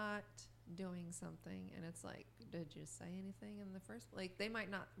for not doing something, and it's like, did you say anything in the first? Like, they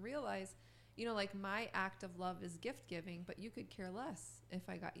might not realize, like my act of love is gift giving, but you could care less if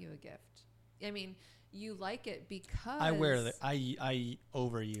I got you a gift. I mean, you like it because I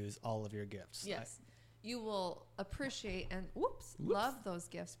overuse all of your gifts. Yes, you will appreciate and love those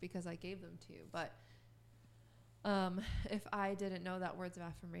gifts because I gave them to you. But if I didn't know that words of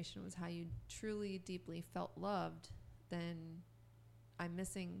affirmation was how you truly, deeply felt loved, then I'm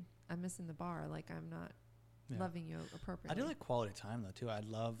missing the bar. Like, I'm not loving you appropriately. I do like quality time though too. I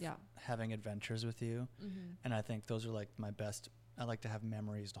love having adventures with you, and I think those are like my best. I like to have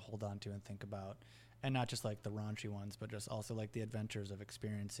memories to hold on to and think about, and not just like the raunchy ones, but just also like the adventures of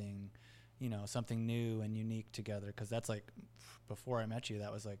experiencing, something new and unique together. Because that's like, before I met you,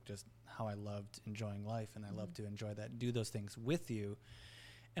 that was like just how I loved enjoying life, and I love to enjoy that, do those things with you.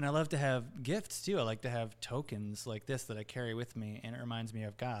 And I love to have gifts too. I like to have tokens like this that I carry with me, and it reminds me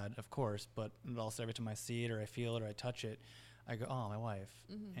of God, of course, but also every time I see it or I feel it or I touch it, I go, oh, my wife.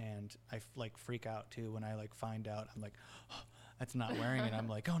 And I freak out too when I like find out. I'm like, oh, that's not wearing it. I'm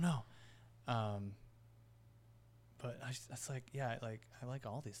like, oh no. But it's like, I like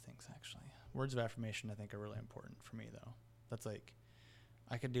all these things actually. Words of affirmation I think are really important for me though. That's like,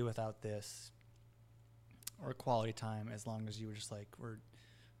 I could do without this, or quality time, as long as you were just like, we're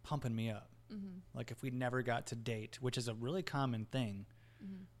pumping me up. Like, if we never got to date, which is a really common thing.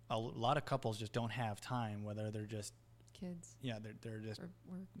 A lot of couples just don't have time, whether they're just kids. Yeah, they're just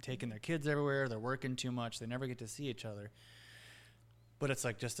taking their kids everywhere. They're working too much. They never get to see each other. But it's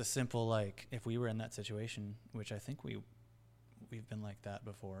like just a simple, like, if we were in that situation, which I think we've been like that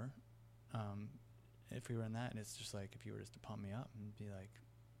before. If we were in that, and it's just like, if you were just to pump me up and be like,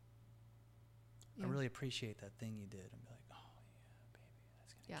 I really appreciate that thing you did, and be like, oh yeah, baby,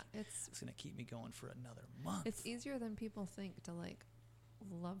 It's gonna keep me going for another month. It's easier than people think to like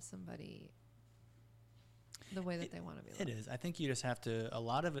love somebody the way that they want to be loved. It is. I think you just have to. A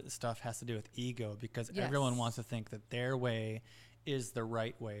lot of stuff has to do with ego, because Yes. everyone wants to think that their way is the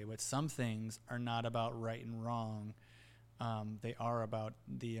right way, but some things are not about right and wrong. They are about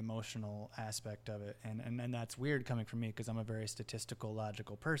the emotional aspect of it, and that's weird coming from me, because I'm a very statistical,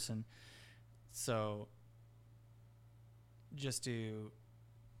 logical person. So just to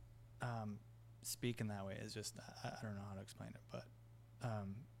speak in that way is just, I don't know how to explain it, but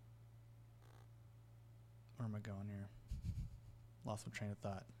where am I going here? Lost my train of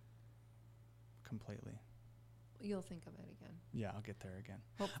thought completely. You'll think of it again. Yeah, I'll get there again.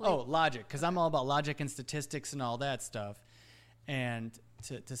 Hopefully. Oh, logic, because I'm all about logic and statistics and all that stuff. And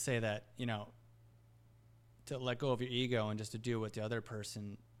to say that, to let go of your ego and just to do what the other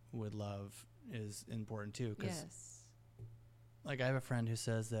person would love is important too. Yes. Like, I have a friend who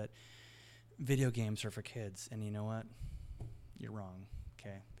says that video games are for kids, and you know what? You're wrong.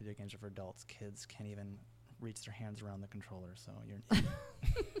 Okay, video games are for adults. Kids can't even reach their hands around the controller, so you're.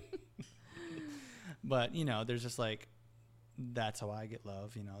 But there's just like, that's how I get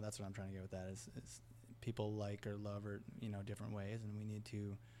love. That's what I'm trying to get with that is people like or love or different ways, and we need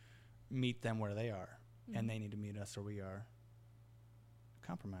to meet them where they are, and they need to meet us where we are.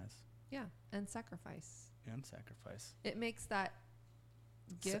 Compromise. Yeah, and sacrifice. And sacrifice. It makes that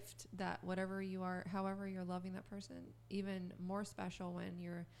gift, that whatever you are, however you're loving that person, even more special when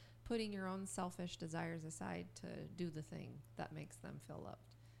you're putting your own selfish desires aside to do the thing that makes them feel loved.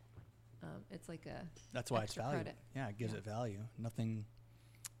 It's like a that's why it's value. credit. Yeah, it gives it value. Nothing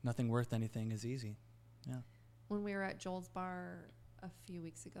worth anything is easy. Yeah. When we were at Joel's bar a few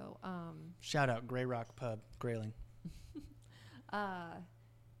weeks ago, shout out Grey Rock Pub, Grayling.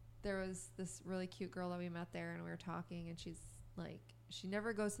 there was this really cute girl that we met there, and we were talking, and she's like, she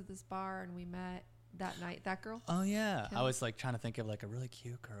never goes to this bar, and we met that night. That girl? Oh yeah. Kim? I was like trying to think of like a really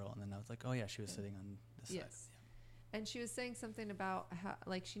cute girl, and then I was like, oh yeah, she was sitting on this side. Yes. And she was saying something about how,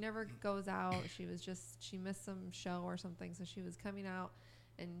 like, she never goes out. She missed some show or something. So she was coming out,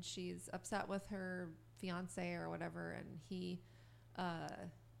 and she's upset with her fiance or whatever. And he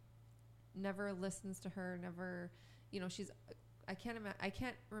never listens to her, never, I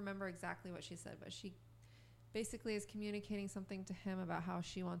can't remember exactly what she said, but she basically is communicating something to him about how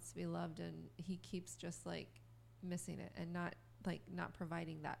she wants to be loved. And he keeps just like missing it and not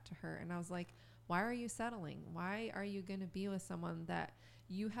providing that to her. And I was like, why are you settling? Why are you going to be with someone that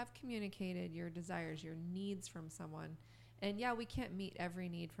you have communicated your desires, your needs from someone? And yeah, we can't meet every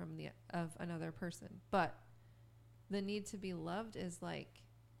need of another person, but the need to be loved is like,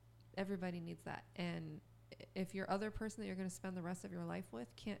 everybody needs that. And if your other person that you're going to spend the rest of your life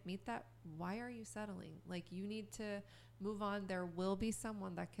with can't meet that, why are you settling? Like, you need to move on. There will be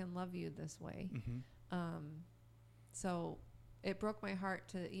someone that can love you this way. Mm-hmm. So it broke my heart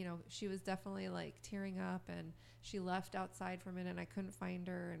to, she was definitely like tearing up, and she left outside for a minute, and I couldn't find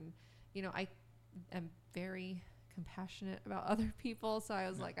her. And, I am very compassionate about other people. So I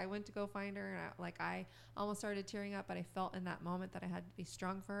was like, I went to go find her, and I almost started tearing up, but I felt in that moment that I had to be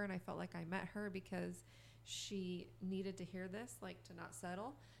strong for her. And I felt like I met her because she needed to hear this, like, to not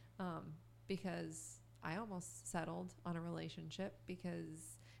settle. Because I almost settled on a relationship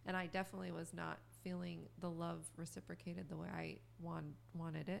and I definitely was not feeling the love reciprocated the way I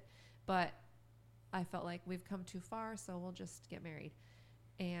wanted it. But I felt like we've come too far, so we'll just get married.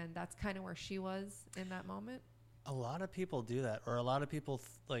 And that's kind of where she was in that moment. A lot of people do that, or a lot of people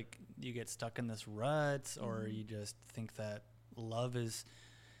like, you get stuck in this rut, or you just think that love is,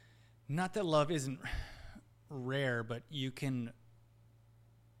 not that love isn't rare, but you can,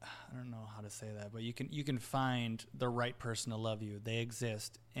 I don't know how to say that, but you can find the right person to love you. They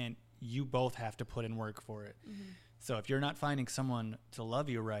exist, and you both have to put in work for it. Mm-hmm. So if you're not finding someone to love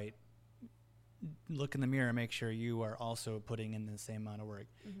you right, look in the mirror and make sure you are also putting in the same amount of work.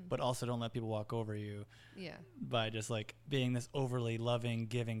 Mm-hmm. But also don't let people walk over you by just like being this overly loving,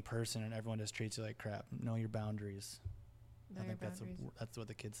 giving person, and everyone just treats you like crap. Know your boundaries. I think that's what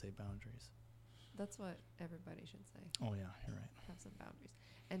the kids say, boundaries. That's what everybody should say. Oh yeah, you're right. Have some boundaries.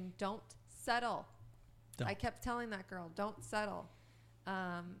 And don't settle. I kept telling that girl, don't settle.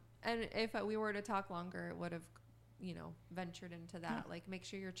 And if we were to talk longer, it would have, ventured into that. Like, make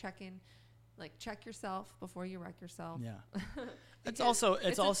sure you're checking, like, check yourself before you wreck yourself. Yeah. it's also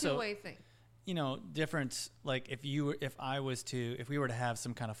a two-way thing. Different. Like, if we were to have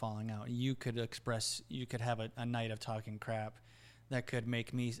some kind of falling out, you could have a night of talking crap that could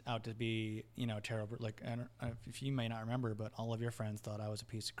make me out to be, terrible. Like, if you may not remember, but all of your friends thought I was a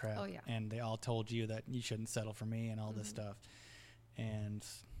piece of crap. Oh, yeah. And they all told you that you shouldn't settle for me and all this stuff. And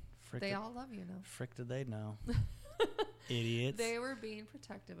They all love you now. frick did they know. Idiots. They were being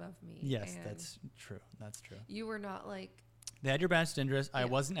protective of me. Yes, and that's true. That's true. You were not like, They had your best interest. I Yeah.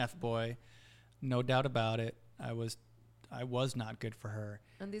 was an F-boy. No doubt about it. I was not good for her.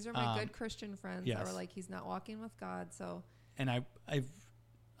 and these are my good Christian friends that yes. were like, he's not walking with God. So And and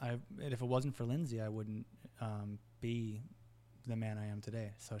if it wasn't for Lindsay, I wouldn't be the man I am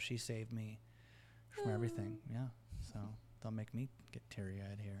today. So she saved me from everything. Yeah. So don't make me get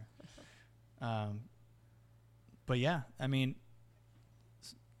teary-eyed here. But yeah, I mean,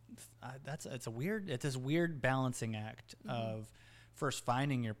 it's this weird balancing act of first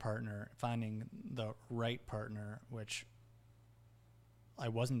finding your partner, finding the right partner, which I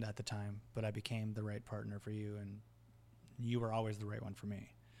wasn't at the time, but I became the right partner for you, and you were always the right one for me.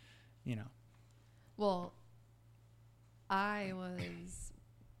 You know. Well, I was,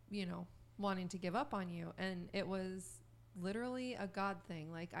 wanting to give up on you. And it was literally a God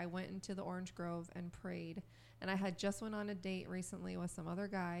thing. Like, I went into the Orange Grove and prayed. And I had just went on a date recently with some other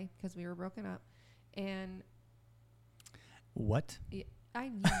guy because we were broken up. And What? I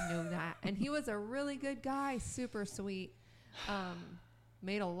knew that. And he was a really good guy, super sweet.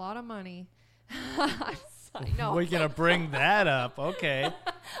 Made a lot of money. I know. We're going to bring that up. Okay.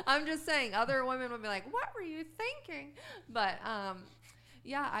 I'm just saying, other women would be like, what were you thinking? But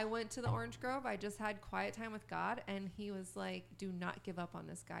yeah, I went to the Orange Grove. I just had quiet time with God. And he was like, do not give up on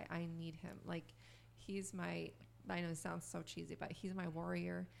this guy. I need him. Like, he's I know it sounds so cheesy, but he's my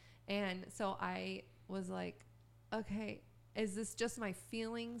warrior. And so I was like, okay, is this just my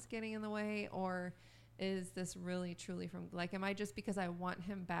feelings getting in the way? Or is this really, truly from, like, am I just because I want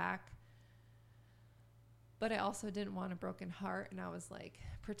him back? But I also didn't want a broken heart, and I was like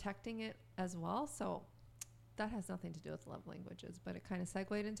protecting it as well. So that has nothing to do with love languages, but it kind of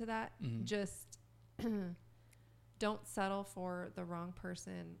segued into that. Mhm. Just don't settle for the wrong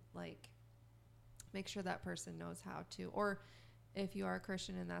person. Like, make sure that person knows how to, or if you are a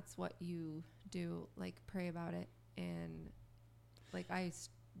Christian and that's what you do, like, pray about it. And like, I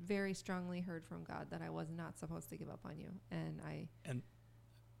very strongly heard from God that I was not supposed to give up on you. And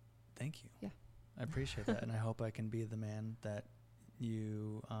Thank you. Yeah. I appreciate that. And I hope I can be the man that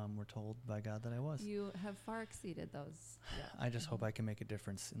you were told by God that I was. you have far exceeded those. Yeah. I just hope I can make a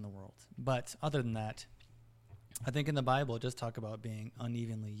difference in the world. But other than that, I think in the Bible it does talk about being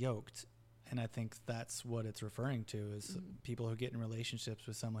unevenly yoked. And I think that's what it's referring to is people who get in relationships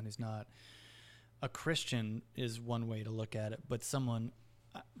with someone who's not a Christian is one way to look at it. But someone,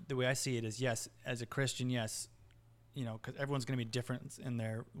 the way I see it is, yes, as a Christian, yes, because everyone's going to be different in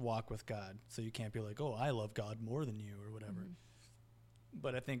their walk with God. So you can't be like, oh, I love God more than you or whatever.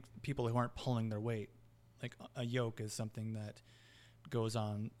 But I think people who aren't pulling their weight, like a yoke is something that goes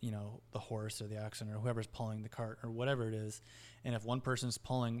on, the horse or the oxen or whoever's pulling the cart or whatever it is. And if one person's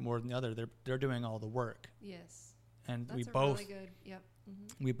pulling more than the other, they're doing all the work. Yes. And That's we a both really good, yep.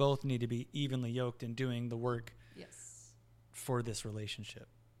 we both need to be evenly yoked in doing the work Yes. for this relationship.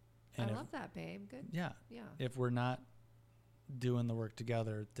 And I love that, babe. Good. Yeah. Yeah. If we're not doing the work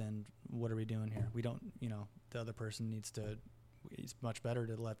together, then what are we doing here? We don't, the other person it's much better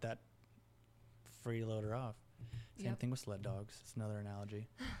to let that freeloader off. Same thing with sled dogs. It's another analogy,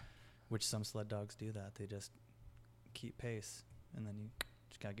 which some sled dogs do that. They just keep pace, and then you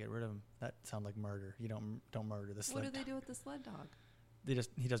just gotta get rid of them. That sounds like murder. You don't murder the sled. What do they do with the sled dog?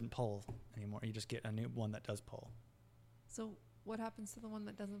 He doesn't pull anymore. You just get a new one that does pull. So what happens to the one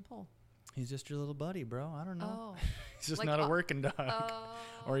that doesn't pull? He's just your little buddy, bro. I don't know. Oh. He's just Like, not a working dog. Oh.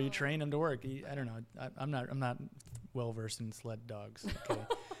 Or you train him to work. I don't know. I'm not well versed in sled dogs. Okay.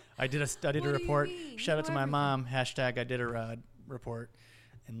 I did a What do you report. mean? Shout You out to know my everything. mom. Hashtag I did a report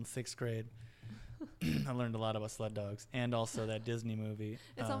in 6th grade. I learned a lot about sled dogs and also that Disney movie.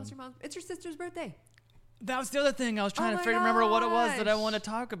 It's almost your mom. It's your sister's birthday. That was the other thing. I was trying Oh to my remember what it was that I gosh. want to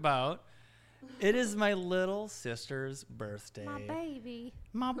talk about. It is my little sister's birthday. My baby.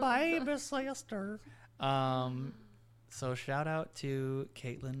 My baby sister. So shout out to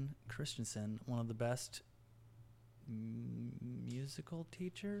Caitlin Christensen, one of the best musical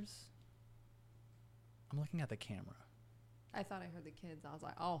teachers. I'm looking at the camera. I thought I heard the kids. I was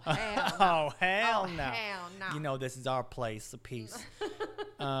like, oh, hell no. Oh, hell no. Hell no. This is our place of peace.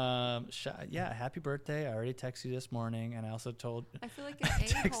 Yeah, happy birthday. I already texted you this morning, and I also told... I feel like an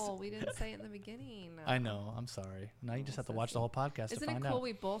a-hole. We didn't say it in the beginning. I know. I'm sorry. Now you just have to watch the whole podcast to Isn't find it cool out.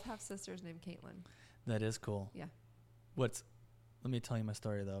 we both have sisters named Caitlin? That is cool. Yeah. Let me tell you my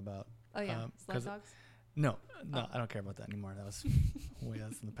story, though, about... Oh, yeah. Sled 'cause dogs? No, Oh. I don't care about that anymore. That was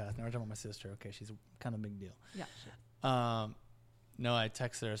that's in the past. Now we're talking about my sister. Okay, she's kind of a big deal. Yeah. Sure. No, I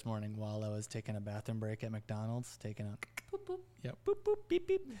texted her this morning while I was taking a bathroom break at McDonald's, taking a Boop, boop. Yeah, boop, boop, beep,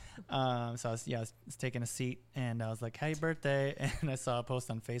 beep. So I was taking a seat, and I was like, happy birthday. And I saw a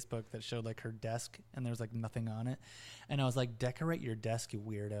post on Facebook that showed like her desk, and there was like nothing on it. And I was like, decorate your desk, you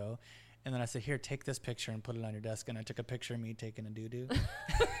weirdo. And then I said, here, take this picture and put it on your desk. And I took a picture of me taking a doo-doo.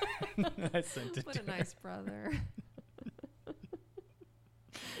 I sent it What to a her. nice brother.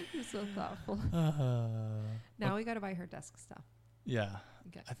 You're so thoughtful. Now we got to buy her desk stuff. Yeah.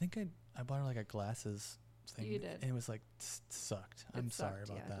 Okay. I think I bought her like a glasses thing. You did. And it was like sucked. It I'm sorry sucked,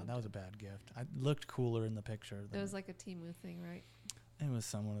 about yeah, that. don't That was do a bad gift. I looked cooler in the picture. It than was like a Temu thing, right? it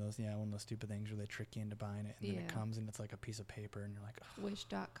was one of those, one of those stupid things where they trick you into buying it, and then it Yeah. comes and it's like a piece of paper, and you're like, ugh.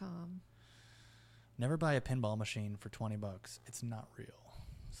 Wish.com. Never buy a pinball machine for $20. It's not real.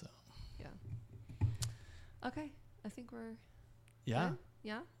 So Yeah. Okay. I think we're. yeah, good?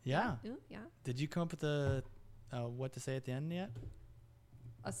 Yeah. yeah. Ooh, yeah. Did you come up with the what to say at the end yet?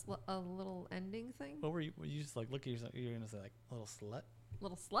 A little ending thing. What were you? Were you just like look at yourself? You're gonna say like little slut,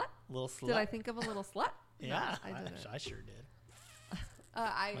 Little slut. little slut. Did I think of a little slut? Yeah, No, I didn't. I sure did.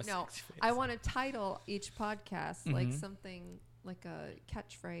 I My know. sexy face. I want to title each podcast like Mhm. something like a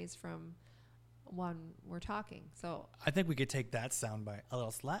catchphrase from when we're talking. So I think we could take that soundbite. A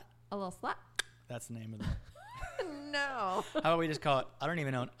little slut. a little slut. That's the name of it. No. How about we just call it? I don't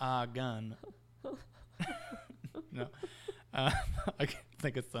even own a gun. No. I can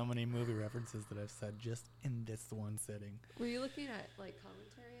think of so many movie references that I've said just in this one sitting. Were you looking at like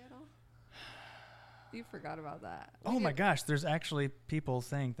commentary at all? You forgot about that. Oh my gosh, there's actually people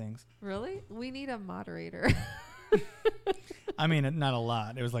saying things. Really? We need a moderator. I mean, not a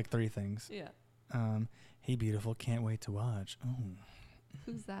lot. It was like 3 things. Yeah. Hey, beautiful, can't wait to watch. Oh,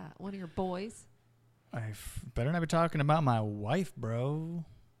 Who's that? One of your boys? better not be talking about my wife, bro.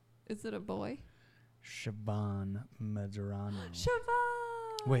 Is it a boy? Siobhan Medrano.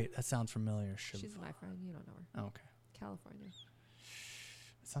 Siobhan! Wait, that sounds familiar. She's my friend. You don't know her. Oh, okay. California.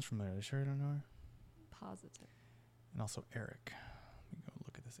 That sounds familiar. You sure you don't know her? Positive. And also Eric. Let me go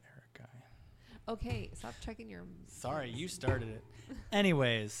look at this Eric guy. Okay, stop checking your... Sorry, you started it.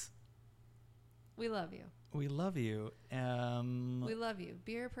 Anyways, We love you. we love you. We love you.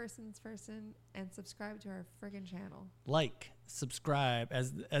 Be your person's person and subscribe to our friggin' channel. Like, subscribe,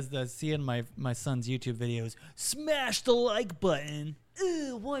 as I see in my son's YouTube videos. Smash the like button.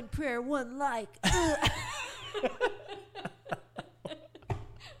 Ooh, one prayer, one like.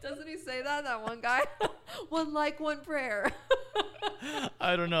 Doesn't he say that one guy? One like, one prayer.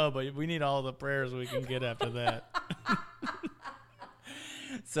 I don't know, but we need all the prayers we can get after that.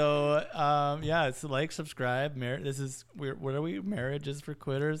 So it's like, subscribe. This is what are we? Marriage is for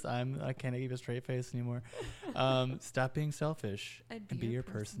quitters. I can't keep a straight face anymore. Stop being selfish And and be your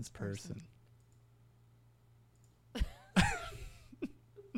person's person.